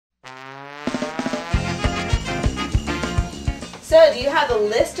So, do you have the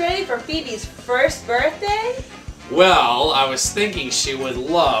list ready for Phoebe's first birthday? Well, I was thinking she would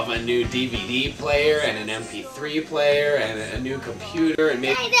love a new DVD player and an MP3 player and a new computer and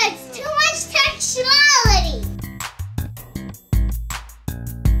maybe... Hey, that's too much textuality!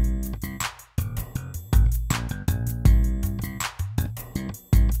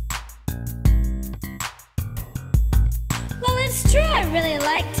 Well, it's true I really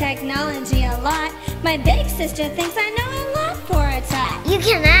like technology a lot. My big sister thinks I know a lot for a tot. You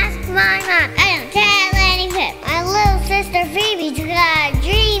can ask my mom. I don't tell any pip. My little sister Phoebe's got a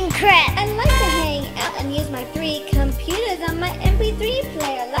dream crib. I like to hang out and use my 3 computers on my MP3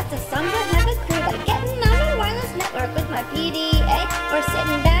 player. Lots of songs I have a crew, like getting on a wireless network with my PDA, or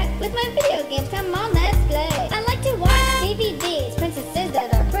sitting back with my video games. Come on, let's play. I like to watch DVDs, princesses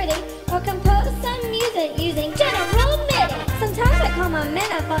that are pretty, or compose some music using General MIDI. Sometimes I call my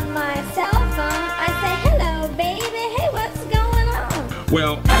men up on my cell phone. I say, hello, baby, hey, what's going on?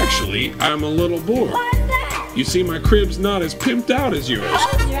 Well, actually, I'm a little bored. What's that? You see, my crib's not as pimped out as yours.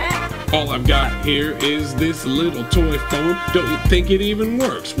 Oh, drat. All I've got here is this little toy phone. Don't you think it even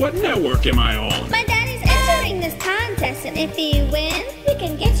works? What network am I on? My daddy's entering this contest, and if he wins, we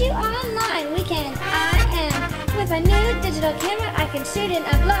can get you online. With my new digital camera, I can shoot and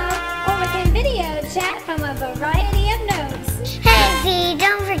upload, or we can video chat from a variety of nodes. Hey, Z,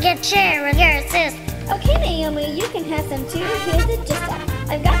 don't forget to share with your sister. Okay, Naomi, you can have some too. Here's the gist of it.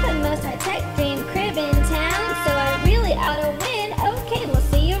 I've got the most high-tech dream